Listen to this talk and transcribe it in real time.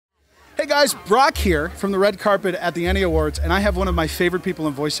guys, Brock here from the red carpet at the Annie Awards, and I have one of my favorite people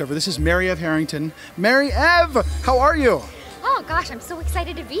in voiceover. This is Marieve Herington. Marieve, how are you? Oh gosh, I'm so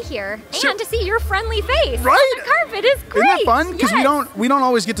excited to be here and to see your friendly face. Right? On the carpet is great. Isn't that fun? Because yes. we don't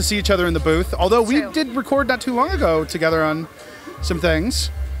always get to see each other in the booth. Although we True. did record not too long ago together on some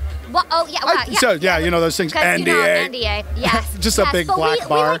things. Well, oh yeah, well, yeah. So yeah, you know those things. NDA. You know, NDA. Yes. Just a big black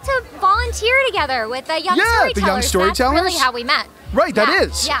bar. We like to volunteer together with the young storytellers. the young storytellers. That's really how we met. Right, that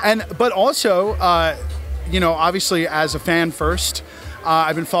is. Yeah. But also, you know, obviously as a fan first,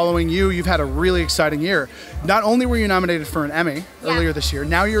 I've been following you. You've had a really exciting year. Not only were you nominated for an Emmy earlier this year,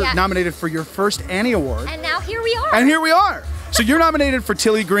 now you're nominated for your first Annie Award. And now here we are. And here we are. So you're nominated for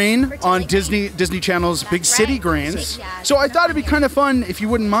Tilly Green on Disney Channel's Big City Greens. Yeah, so I thought it'd be kind of fun if you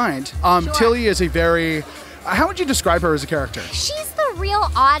wouldn't mind. Sure. Tilly is a very, how would you describe her as a character? She's the real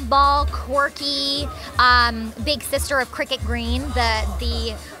oddball, quirky, big sister of Cricket Green,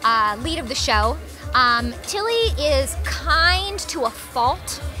 the lead of the show. Tilly is kind to a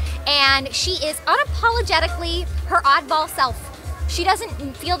fault, and she is unapologetically her oddball self. She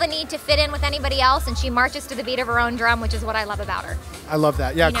doesn't feel the need to fit in with anybody else, and she marches to the beat of her own drum, which is what I love about her. I love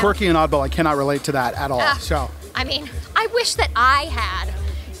that. Yeah, you know? Quirky and oddball, I cannot relate to that at all. So I mean, I wish that I had,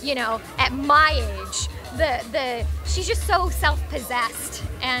 you know, at my age, she's just so self-possessed,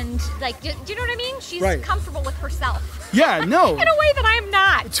 and like, do you know what I mean? She's comfortable with herself. Yeah, no. In a way that I'm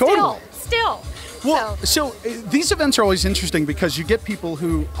not. Totally. Still. Well, so these events are always interesting because you get people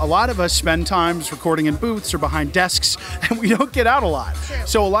who, a lot of us spend times recording in booths or behind desks, and we don't get out a lot. True.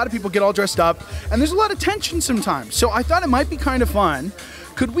 So a lot of people get all dressed up, and there's a lot of tension sometimes. So I thought it might be kind of fun.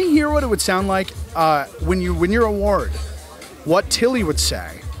 Could we hear what it would sound like when you win your award? What Tilly would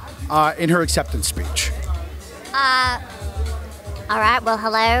say in her acceptance speech? All right, well,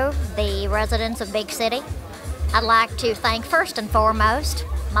 hello, the residents of Big City. I'd like to thank first and foremost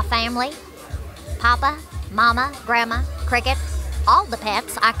my family, Papa, Mama, Grandma, Cricket, all the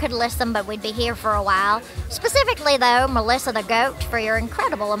pets. I could list them, but we'd be here for a while. Specifically, though, Melissa the goat for your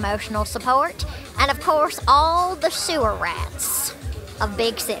incredible emotional support. And, of course, all the sewer rats of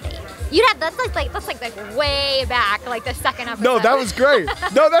Big City. You'd have, that's like way back, like the second episode. No, that was great.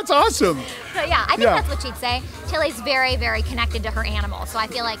 No, that's awesome. So yeah, I think that's what she'd say. Tilly's very, very connected to her animal, so I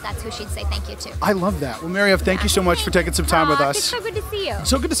feel like that's who she'd say thank you to. I love that. Well, Marieve, thank you so much for taking some time with us. It's so good to see you.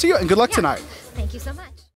 So good to see you, and good luck tonight. Thank you so much.